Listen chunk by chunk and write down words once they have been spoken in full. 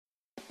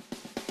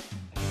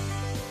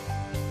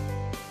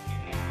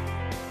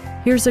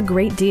Here's a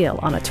great deal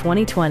on a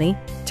 2020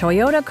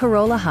 Toyota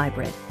Corolla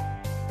Hybrid.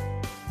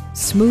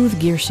 Smooth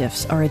gear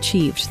shifts are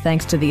achieved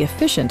thanks to the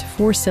efficient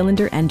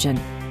 4-cylinder engine.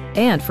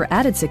 And for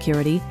added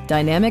security,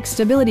 dynamic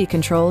stability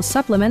control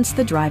supplements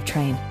the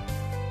drivetrain.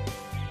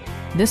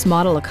 This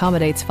model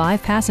accommodates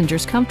 5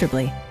 passengers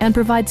comfortably and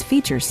provides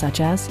features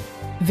such as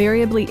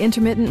variably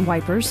intermittent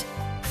wipers,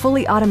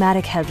 fully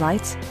automatic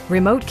headlights,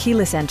 remote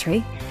keyless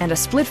entry, and a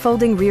split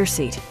folding rear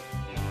seat.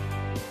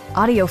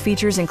 Audio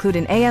features include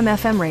an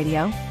AM/FM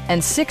radio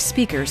and 6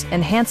 speakers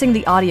enhancing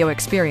the audio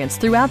experience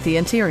throughout the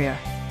interior.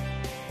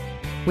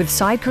 With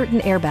side curtain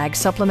airbags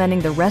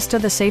supplementing the rest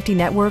of the safety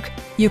network,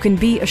 you can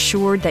be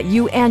assured that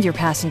you and your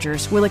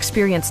passengers will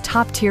experience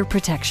top-tier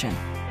protection.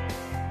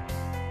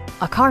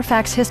 A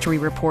Carfax history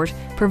report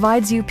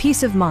provides you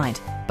peace of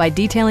mind by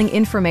detailing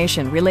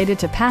information related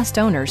to past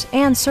owners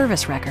and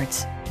service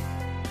records.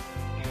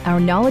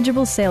 Our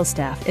knowledgeable sales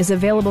staff is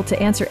available to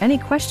answer any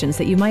questions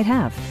that you might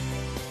have.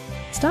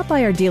 Stop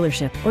by our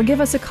dealership or give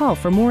us a call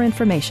for more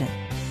information.